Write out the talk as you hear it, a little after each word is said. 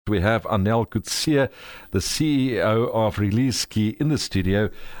we have Anel Kutsia, the CEO of Release Ski, in the studio.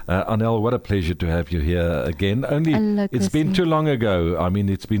 Anel, what a pleasure to have you here again. It's been too long ago. I mean,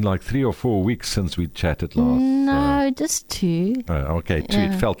 it's been like 3 or 4 weeks since we chatted last. No, just 2. Oh, okay, 2.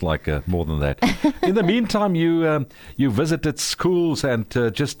 Yeah. It felt like more than that. In the meantime, you visited schools and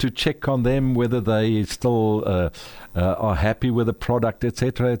just to check on them, whether they still are happy with the product,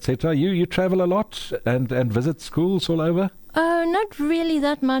 etc., etc. You travel a lot and visit schools all over? Oh, not really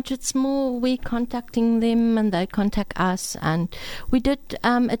that much. It's more we contacting them and they contact us. And we did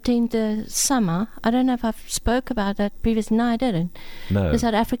attend the summer. I don't know if I've spoke about that previously. No, I didn't. No. The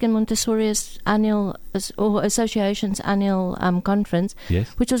South African Montessori's annual or association's annual conference, yes,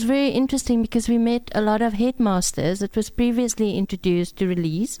 which was very interesting because we met a lot of headmasters. It was previously introduced to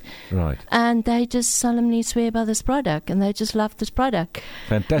Release, right? And they just solemnly swear by this product, and they just love this product.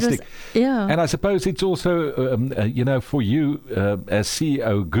 Fantastic. Yeah. And I suppose it's also, for you as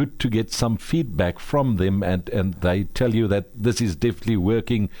CEO, good to get some feedback from them, and they tell you that this is definitely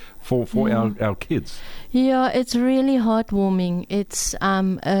working for our kids. Yeah, it's really heartwarming. It's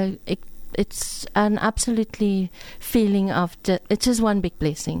an absolutely feeling of it's just one big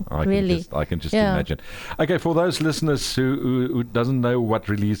blessing. I can just imagine. Okay, for those listeners who doesn't know what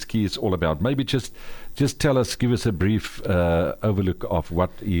Release Ski is all about, maybe just tell us, give us a brief overlook of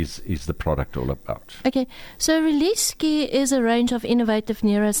what is the product all about. Okay, so Release Ski is a range of innovative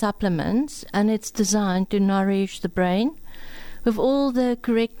neurosupplements, and it's designed to nourish the brain with all the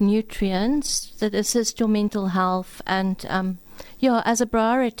correct nutrients that assist your mental health and as a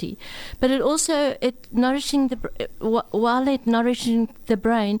priority. But while it nourishing the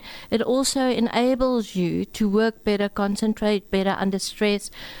brain, it also enables you to work better, concentrate better under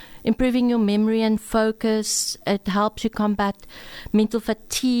stress, improving your memory and focus. It helps you combat mental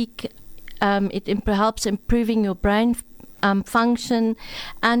fatigue. It helps improving your brain function,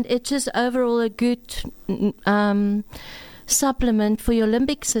 and it's just overall a good supplement for your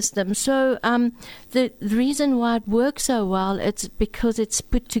limbic system. So the reason why it works so well, it's because it's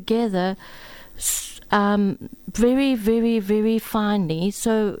put together very, very, very finely,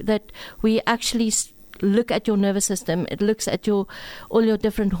 so that we actually look at your nervous system. It looks at all your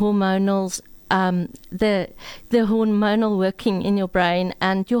different hormonals, the hormonal working in your brain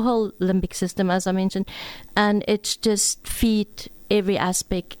and your whole limbic system, as I mentioned, and it's just feed every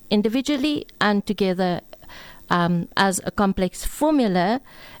aspect individually and together. As a complex formula,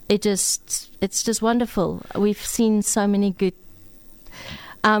 it's just wonderful. We've seen so many good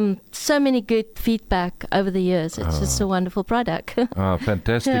feedback over the years. It's just a wonderful product.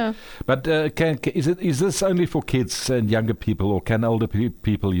 Fantastic! Yeah. But is this only for kids and younger people, or can older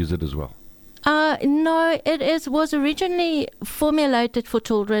people use it as well? No, it was originally formulated for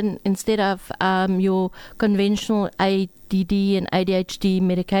children instead of your conventional ADD and ADHD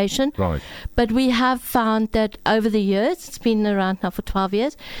medication. Right. But we have found that over the years, it's been around now for 12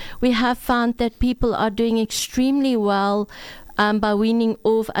 years, we have found that people are doing extremely well by weaning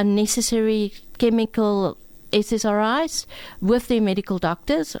off unnecessary chemical SSRIs with their medical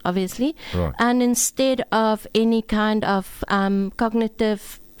doctors, obviously. Right. And instead of any kind of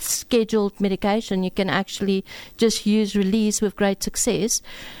cognitive scheduled medication, you can actually just use Release with great success.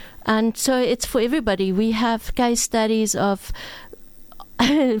 And so it's for everybody. We have case studies of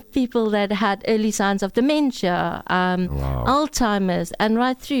people that had early signs of dementia, Alzheimer's, and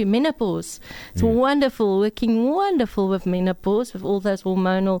right through menopause. It's wonderful, working wonderful with menopause, with all those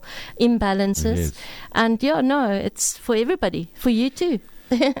hormonal imbalances. Yes. And it's for everybody, for you too.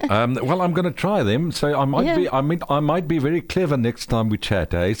 Well, I'm going to try them. So I might be very clever next time we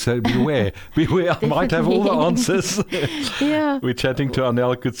chat. So beware. I might have all the answers. Yeah. We're chatting to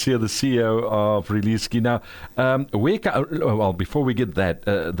Anel Kutsia, the CEO of Release Ski. Now, before we get that,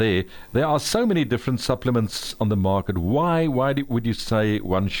 there are so many different supplements on the market. Why would you say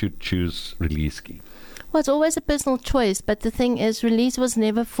one should choose Release Ski? Well, it's always a personal choice, but the thing is, Release was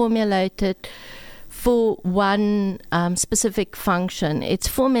never formulated for one specific function. It's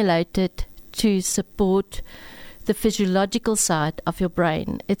formulated to support the physiological side of your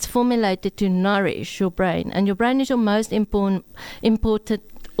brain. It's formulated to nourish your brain, and your brain is your most important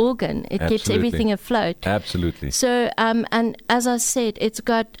organ. It keeps everything afloat. Absolutely. So, and as I said, it's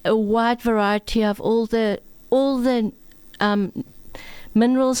got a wide variety of all the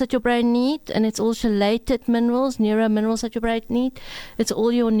minerals that your brain needs, and it's also related minerals, neurominerals that your brain needs. It's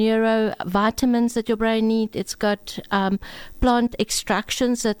all your neurovitamins that your brain needs. It's got plant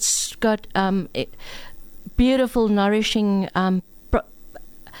extractions that's got beautiful, nourishing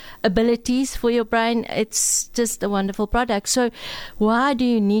abilities for your brain. It's just a wonderful product. So why do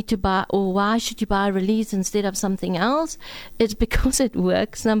you need to buy, or why should you buy Release instead of something else? It's because it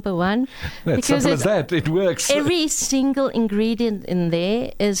works, number one. That's simple as that. It works. Every single ingredient in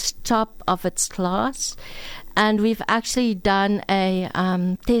there is top of its class. And we've actually done a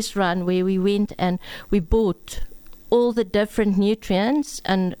test run where we went and we bought all the different nutrients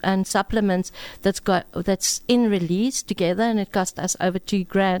and supplements that's in Release together, and it cost us over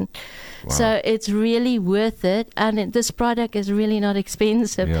 $2,000. Wow. So it's really worth it, and this product is really not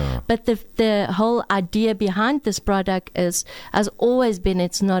expensive. Yeah. But the whole idea behind this product has always been,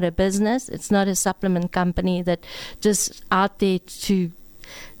 it's not a business, it's not a supplement company that just out there to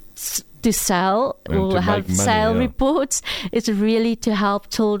sell And or to have make money, sale yeah. reports. It's really to help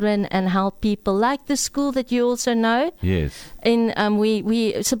children and help people, like the school that you also know. Yes.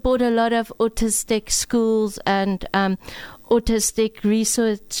 We support a lot of autistic schools and autistic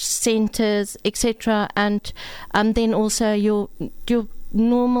research centers, etc. And then also your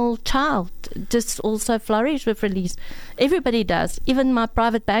normal child just also flourish with Release. Everybody does. Even my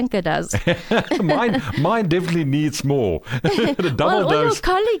private banker does. mine definitely needs more. The double Well, all your dose.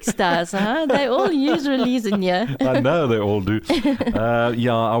 colleagues does, huh? They all use Release in here. I know they all do.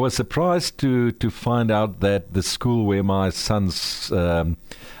 Yeah, I was surprised to find out that the school where my son's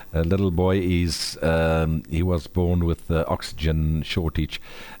little boy is, he was born with oxygen shortage,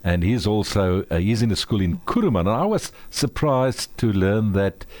 and he's also he's in a school in Kuruman, and I was surprised to learn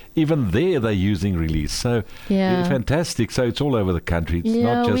that even there they're using Release. So Yeah. fantastic. So it's all over the country. It's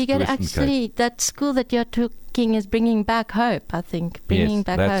Yeah, not just we get Western Cape. actually, that school that you're talking is bringing back hope, I think. Bringing Yes,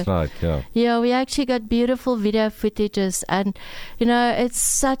 back that's hope. right. Yeah. Yeah, we actually got beautiful video footages, and it's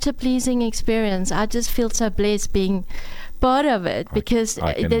such a pleasing experience. I just feel so blessed being part of it, because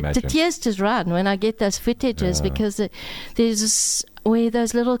I can the imagine. tears just run when I get those footages, Yeah. because there's where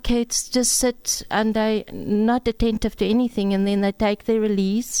those little kids just sit and they not attentive to anything, and then they take their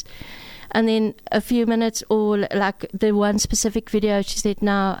Release. And then a few minutes, or like the one specific video, she said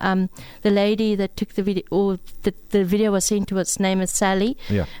now, the lady that took the video, or the video was sent to us, name is Sally.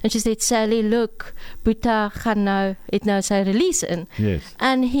 Yeah. And she said, Sally, look, Boeta gaan nou, het nou sy Release in. Yes.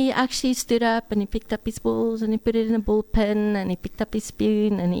 And he actually stood up and he picked up his balls and he put it in a ball pen and he picked up his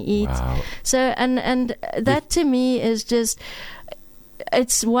spoon and he eats. Wow. So, and that to me is just,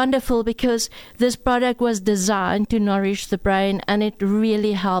 it's wonderful, because this product was designed to nourish the brain, and it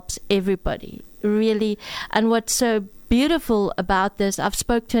really helps everybody, really. And what's so beautiful about this, I've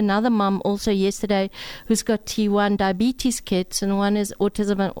spoke to another mom also yesterday who's got T1 diabetes kids, and one is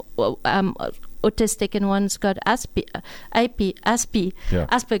autistic and one's got Asperger's.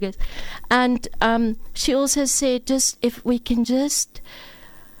 And she also said, just if we can just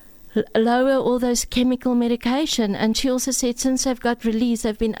lower all those chemical medication. And she also said, since they've got Release,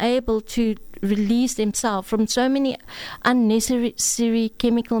 they've been able to release themselves from so many unnecessary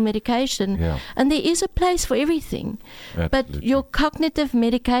chemical medication. Yeah. And there is a place for everything. But Absolutely. your cognitive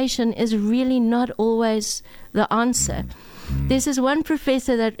medication is really not always the answer. There's this one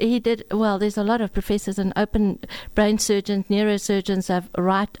professor that he did, well, there's a lot of professors and open brain surgeons, neurosurgeons have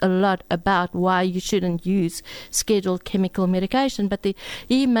write a lot about why you shouldn't use scheduled chemical medication. But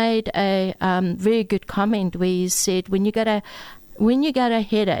he made a very good comment where he said, when you get a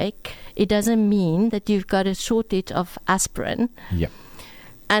headache, it doesn't mean that you've got a shortage of aspirin. Yeah.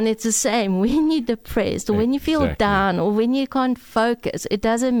 And it's the same when you're depressed, or when you feel Exactly. down, or when you can't focus. It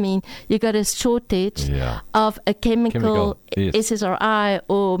doesn't mean you got a shortage Yeah. of a chemical Yes. SSRI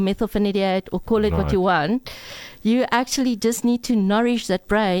or methylphenidate, or call it what Right. you want. You actually just need to nourish that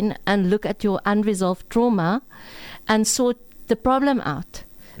brain and look at your unresolved trauma and sort the problem out,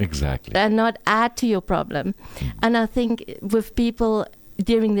 Exactly. and not add to your problem. And I think with people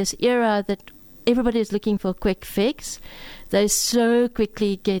during this era that everybody is looking for a quick fix, they so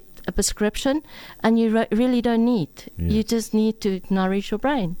quickly get a prescription, and you really don't need. Yeah. You just need to nourish your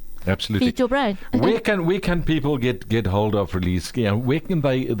brain, Absolutely. feed your brain. Where can people get hold of Release? Where can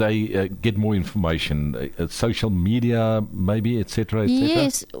they get more information? Social media, maybe, etc.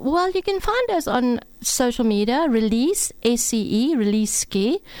 Yes, well, you can find us on social media, Release, SCE, Release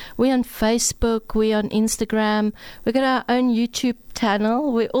Ski. We're on Facebook, we're on Instagram, we've got our own YouTube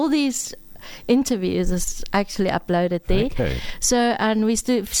channel where all these interviews is actually uploaded there. Okay. So, and we're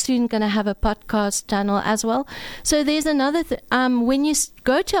soon going to have a podcast channel as well. So there's another when you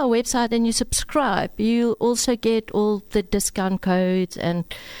go to our website and you subscribe, you also get all the discount codes and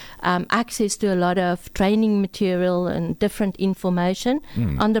access to a lot of training material and different information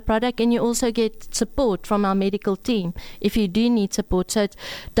on the product. And you also get support from our medical team if you do need support. So it's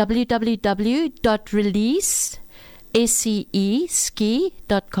www.release, SCE,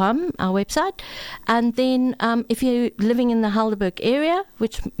 ski.com, our website. And then if you're living in the Helderberg area,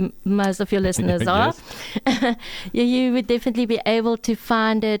 which most of your listeners are, you would definitely be able to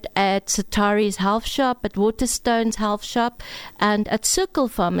find it at Satari's Health Shop, at Waterstone's Health Shop, and at Circle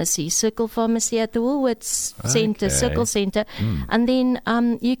Pharmacy at the Woolworths Centre, Circle Centre. And then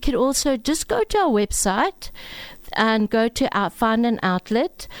you could also just go to our website and go to find an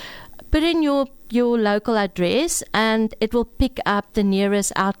outlet, put in your local address, and it will pick up the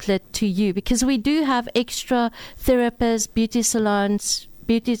nearest outlet to you, because we do have extra therapists, beauty salons,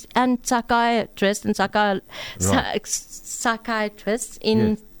 and psychiatrists and psychiatrists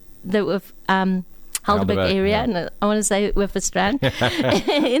in the Helderberg area. No, I want to say Witwatersrand.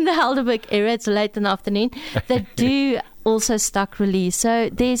 In the Helderberg area, it's late in the afternoon. They do also stock release. So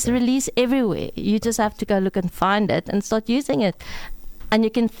there's release everywhere. You just have to go look and find it and start using it. And you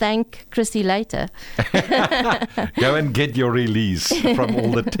can thank Christy later. Go and get your release from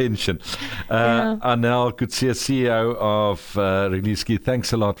all the tension. Anel Kutsia, CEO of Release Ski,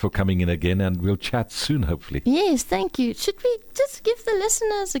 thanks a lot for coming in again, and we'll chat soon, hopefully. Yes, thank you. Should we just give the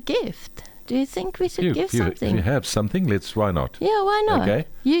listeners a gift? Do you think we should give something? If you have something, why not? Yeah, why not? Okay.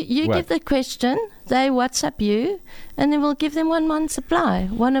 You give the question, they WhatsApp you, and then we'll give them 1 month supply,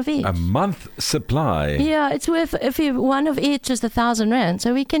 one of each. A month supply? Yeah, it's worth, one of each is 1,000 rand,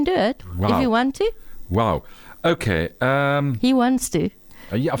 so we can do it if you want to. Wow. Okay. He wants to.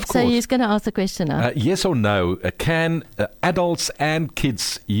 Yeah, of course. So he's going to ask the question now. Yes or no, can adults and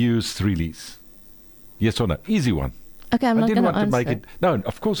kids use release? Yes or no? Easy one. Okay, I'm not going to make it. No,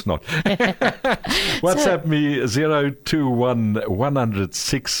 of course not. WhatsApp me 021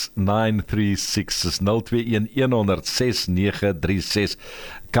 106 936 is 021 100 6936.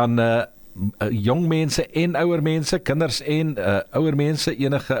 Kan jong mense en ouer mense, kinders en ouer mense,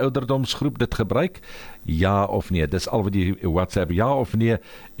 enige ouderdomsgroep dit gebruik? Ja of nee? Dis al wat jy WhatsApp, ja of nee,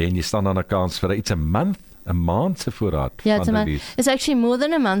 en jy staan aan 'n kans vir iets 'n maand se voorraad. Yeah, it's actually more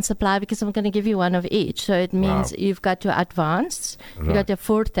than a month supply, because I'm going to give you one of each. So it means you've got your advanced, you've got your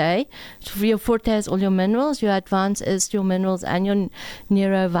forte. So your forte has all your minerals, your advanced is your minerals and your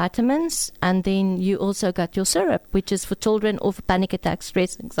neurovitamins, and then you also got your syrup, which is for children or for panic attacks,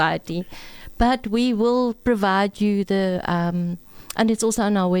 stress, anxiety. But we will provide you the and it's also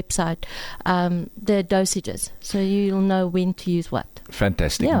on our website, the dosages, so you'll know when to use what.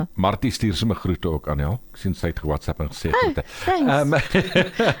 Fantastic. Yeah. Martie stuur sommer groete ook, Anel. Ek sien sy het ge-WhatsApp en gesê groete. Thanks.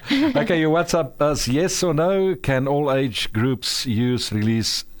 Okay, your WhatsApp is yes or no. Can all age groups use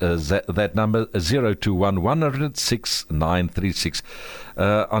release? That number 021 106 936.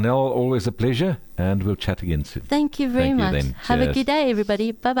 Anel, always a pleasure, and we'll chat again soon. Thank you very much. Then. Have a good day,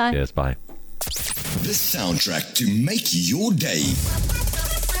 everybody. Bye-bye. Cheers, bye. The soundtrack to make your day.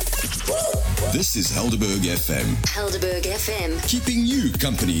 This is Helderberg FM. Helderberg FM. Keeping you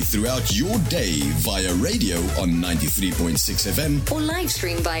company throughout your day via radio on 93.6 FM. Or live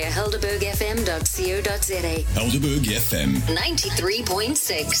stream via helderbergfm.co.za. Helderberg FM.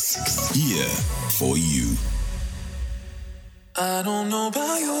 93.6. Here for you. I don't know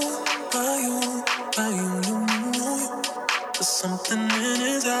about you. There's something in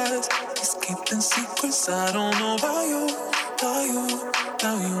his eyes. He's keeping secrets. I don't know about you.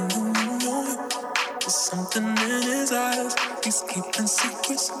 There's something in his eyes. He's keeping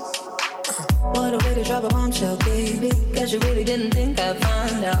secrets. What a way to drop a bombshell, baby. Guess you really didn't think I'd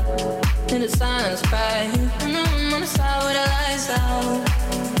find out. In the silence, crying. I'm on the side with the lights out.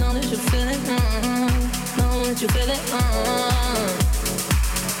 Know that you feel it. Know that you feel it.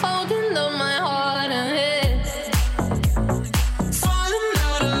 Holding up my heart and head.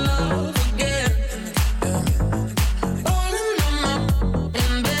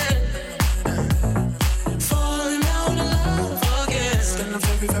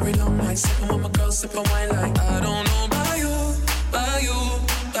 Sipping with my girl, sipping wine like I don't know about you.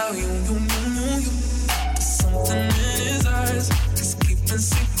 There's something in his eyes. He's keeping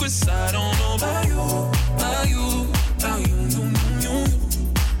secrets. I don't know about you.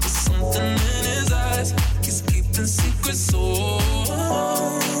 There's something in his eyes. He's keeping secrets.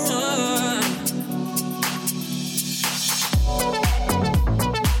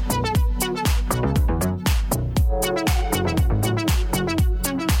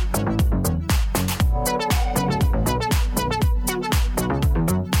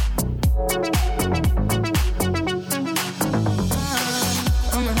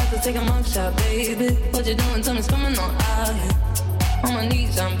 Baby, what you doing? Tell me, it's coming on out here. On my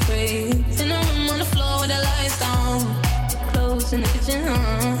knees, I'm praying. In the room on the floor with the lights down. Clothes in the kitchen,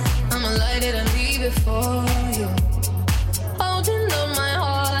 I'ma light it and leave it for you. Holding up my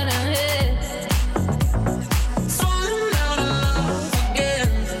heart and head. Falling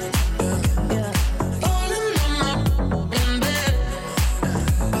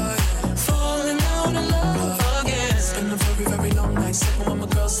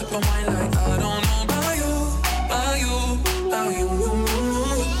sip and wine like I don't know about you, about you, about you.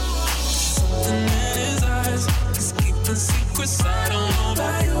 Something in his eyes, he's keeping secrets. I don't know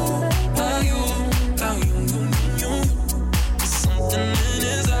about you, about you, about you. There's something in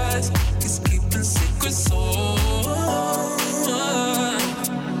his eyes, he's keeping secrets. Oh.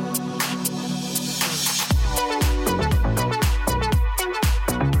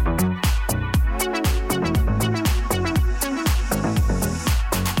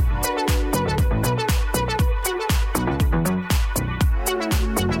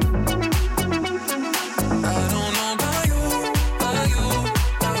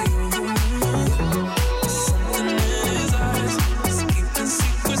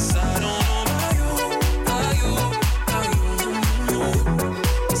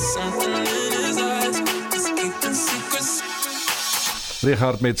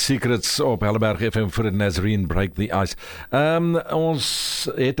 Richard met Secrets op Helleberg FM vir Nazarene Break the Ice. Ons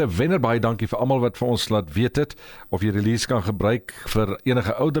het 'n wenner, baie dankie vir almal wat vir ons laat weet het of die release kan gebruik vir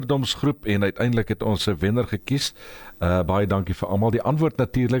enige ouderdomsgroep en uiteindelik het ons 'n wenner gekies. Baie dankie vir almal. Die antwoord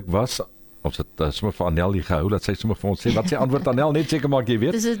natuurlik was ons het sommer vir Anel hier gehou dat sy sommer vir ons sê wat sy antwoord Anel net seker maak jy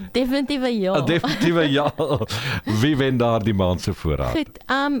weet. Dis 'n definitiewe ja. 'n Definitiewe ja. Wie wen daar die maand se voorraad? Goed,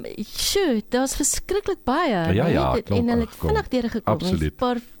 daar's verskriklik baie. Ja, weet, en hulle het vinnig deurgekom. Absoluut. 'n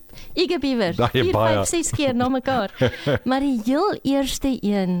Paar eager-beavers, 4, baie. 5, 6 keer na mekaar. Maar die heel eerste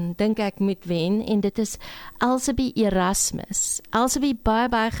een dink ek moet wen en dit is Elsabie Erasmus. Elsabie,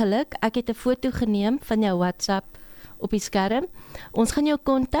 baie geluk. Ek het 'n foto geneem van jou WhatsApp op die skerm. Ons gaan jou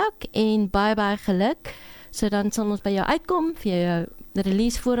kontak en baie geluk. So dan sal ons by jou uitkom vir jou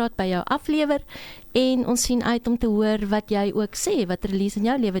release voorraad by jou aflewer en ons sien uit om te hoor wat jy ook sê wat release in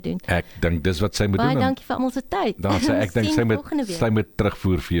jou lewe doen. Ek dink dis wat sy moet baie doen. Baie dankie vir almal se tyd. Ek dink sy moet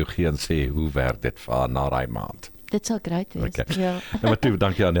terugvoer vir jou gee en sê hoe werk dit vir haar na daai maand. Dit sal great wees. Okay. Ja. Maar toe,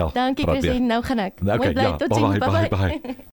 dankie Anel. Dankie Christine, nou gaan ek. Okay, Mooi bly, tot sien. Bye.